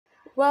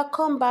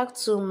Welcome back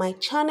to my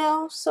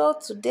channel. So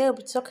today we'll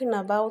be talking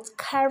about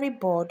carry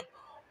board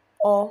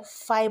or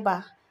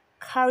fiber.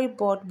 Carry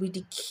board with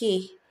the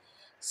K.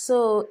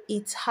 So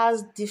it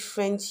has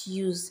different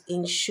use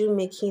in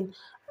shoemaking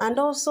and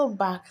also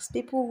bags.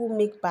 People who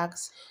make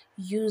bags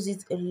use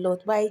it a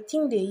lot, but I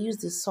think they use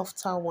the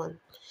softer one.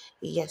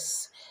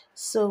 Yes.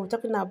 So we're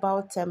talking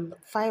about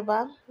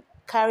fiber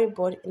carry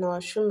board in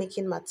our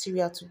shoemaking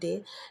material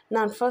today.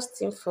 Now, first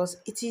thing first,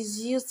 it is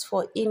used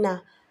for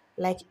inner,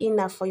 like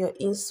inner for your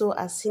insole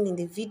as seen in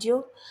the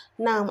video.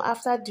 Now,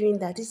 after doing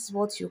that, this is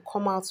what you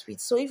come out with.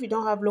 So if you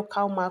don't have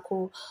local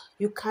marco,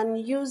 you can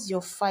use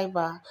your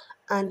fiber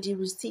and you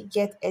will still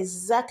get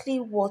exactly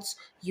what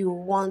you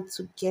want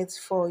to get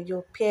for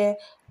your pair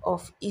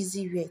of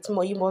easy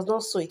wear. You must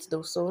not sew it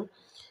though, so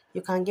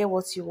you can get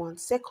what you want.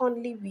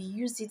 Secondly, we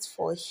use it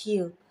for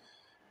heel.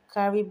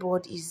 Carry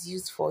board is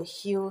used for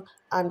heel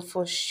and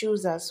for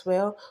shoes as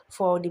well,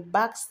 for the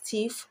back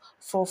stiff,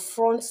 for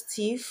front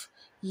stiff.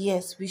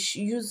 Yes, we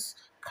should use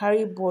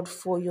carry board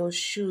for your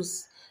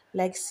shoes.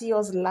 Like see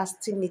us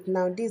lasting it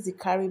now. This is the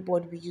carry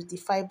board we use, the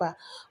fiber.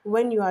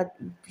 When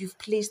you've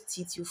placed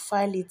it, you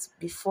file it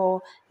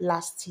before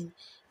lasting.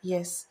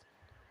 Yes,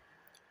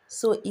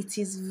 so it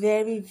is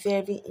very,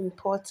 very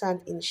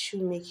important in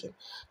shoemaking.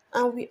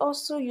 And we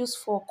also use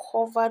for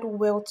covered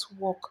welt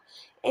work.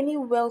 Any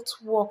welt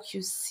work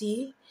you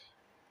see,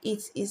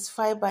 it is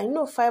fiber.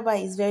 Fiber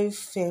is very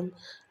firm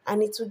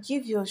and it will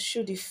give your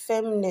shoe the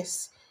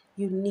firmness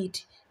you need.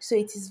 So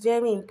it is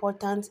very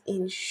important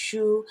in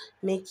shoe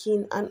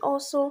making and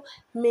also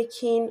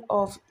making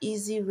of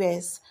easy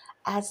wears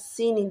as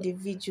seen in the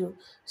video.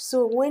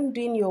 So when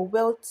doing your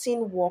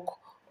welting work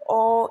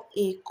or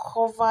a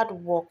covered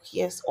work,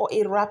 yes, or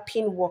a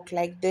wrapping work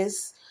like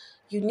this,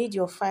 you need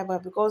your fiber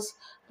because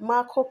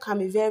marco can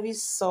be very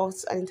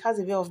soft and it has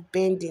a way of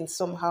bending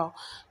somehow.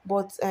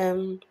 But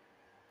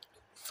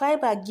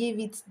fiber give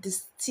it the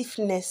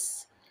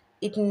stiffness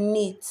it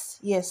needs,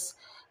 yes,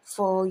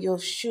 for your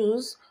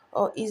shoes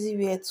or easy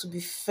wear to be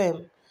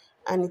firm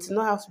and it will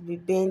not have to be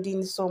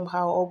bending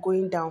somehow or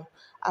going down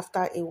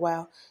after a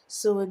while.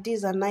 So this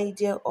is an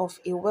idea of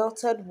a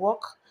welted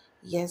work.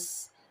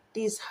 Yes,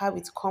 this is how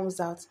it comes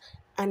out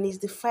and it's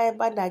the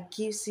fiber that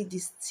gives it the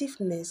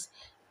stiffness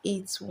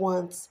it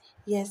wants.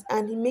 Yes,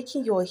 and in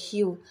making your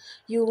heel,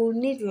 you will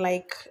need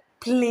like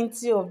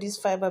plenty of this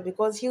fiber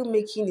because heel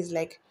making is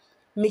like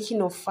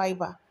making of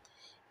fiber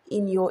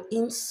in your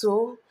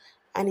insole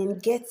and in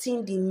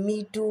getting the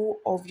middle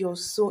of your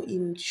sole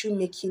in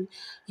shoemaking.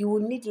 You will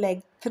need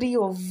like three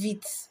of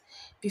it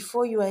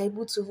before you are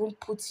able to even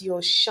put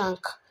your shank.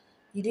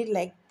 You need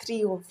like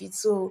three of it.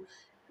 So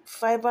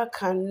fiber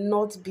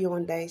cannot be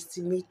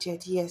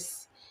underestimated.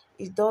 Yes,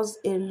 it does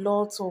a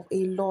lot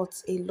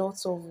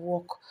of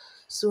work.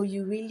 So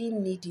you really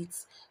need it.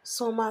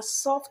 Some are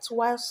soft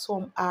while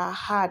some are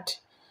hard.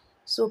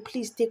 So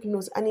please take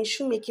notes. And in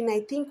shoemaking,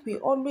 I think we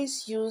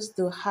always use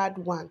the hard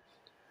one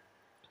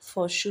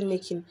for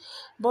shoemaking.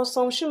 But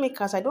some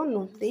shoemakers, I don't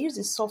know, they use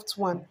the soft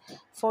one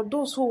for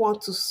those who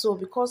want to sew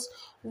because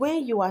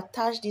when you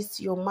attach this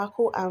to your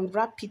marco and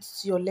wrap it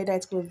to your leather,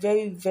 it's going to be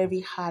very,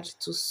 very hard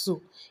to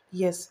sew.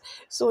 Yes.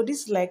 So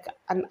this is like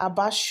an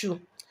abba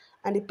shoe.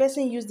 And the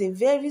person used a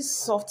very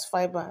soft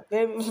fiber,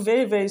 very,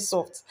 very, very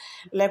soft,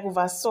 like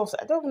over soft.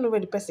 I don't know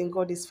where the person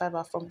got this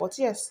fiber from, but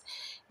yes,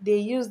 they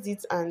used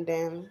it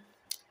and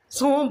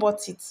someone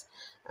bought it,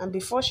 and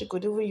before she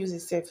could even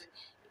use it,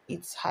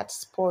 it had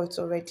spoiled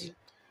already.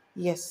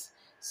 Yes.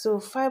 So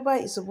fiber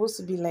is supposed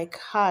to be like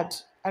hard,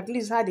 at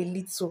least hard a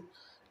little,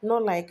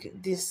 not like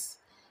this.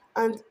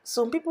 And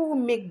some people who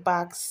make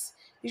bags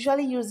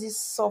usually use this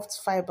soft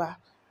fiber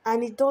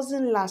and it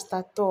doesn't last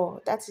at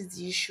all. That is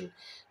the issue.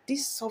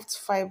 This soft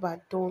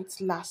fiber don't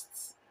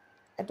last.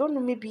 I don't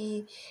know,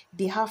 maybe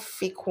they have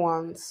fake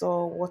ones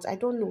or what, I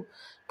don't know.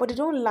 But they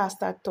don't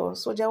last at all.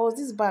 So there was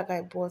this bag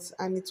I bought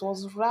and it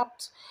was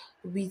wrapped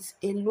with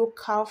a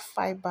local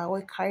fiber or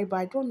a caribe,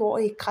 I don't know, or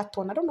a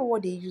carton. I don't know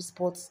what they use,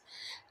 but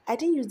I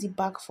didn't use the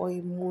bag for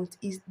a month.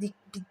 Is the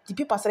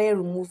paper started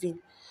removing.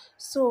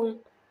 So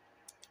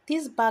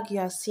this bag you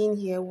are seeing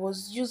here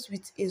was used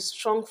with a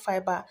strong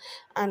fiber,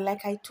 and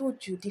like I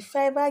told you, the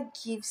fiber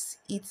gives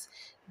it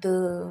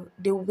the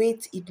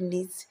weight it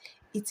needs.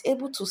 It's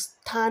able to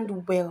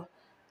stand well.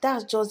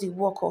 That's just the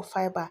work of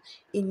fiber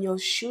in your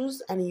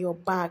shoes and in your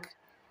bag.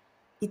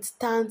 It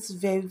stands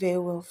very, very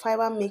well.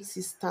 Fiber makes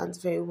it stand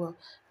very well.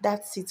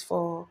 That's it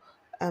for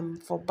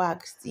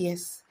bags.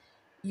 Yes,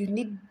 you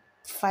need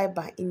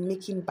fiber in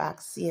making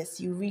bags. Yes,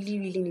 you really,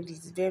 really need it.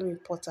 It's very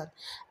important.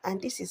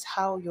 And this is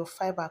how your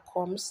fiber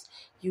comes.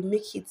 You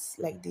make it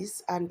like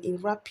this, and in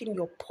wrapping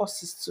your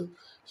purses too,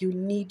 you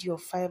need your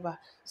fiber.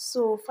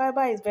 So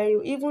fiber is very,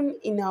 even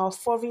in our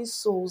foreign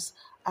soles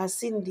as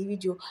seen in the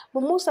video, but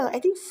most of, I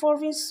think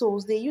foreign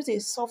soles, they use a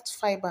soft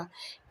fiber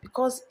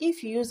because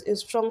if you use a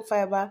strong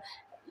fiber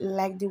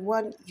like the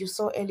one you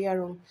saw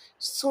earlier on,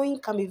 sewing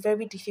can be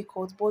very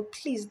difficult. But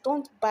please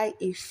don't buy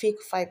a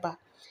fake fiber.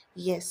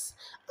 Yes,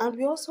 and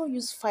we also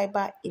use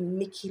fiber in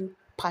making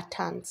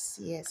patterns.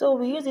 Yes, so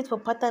we use it for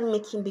pattern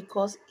making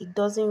because it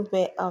doesn't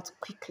wear out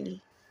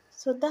quickly.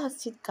 So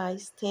that's it,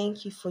 guys.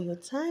 Thank you for your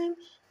time.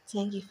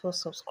 Thank you for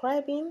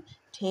subscribing.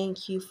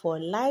 Thank you for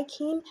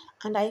liking,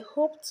 and I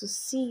hope to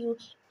see you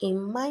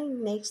in my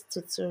next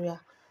tutorial.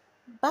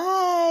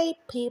 Bye,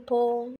 people.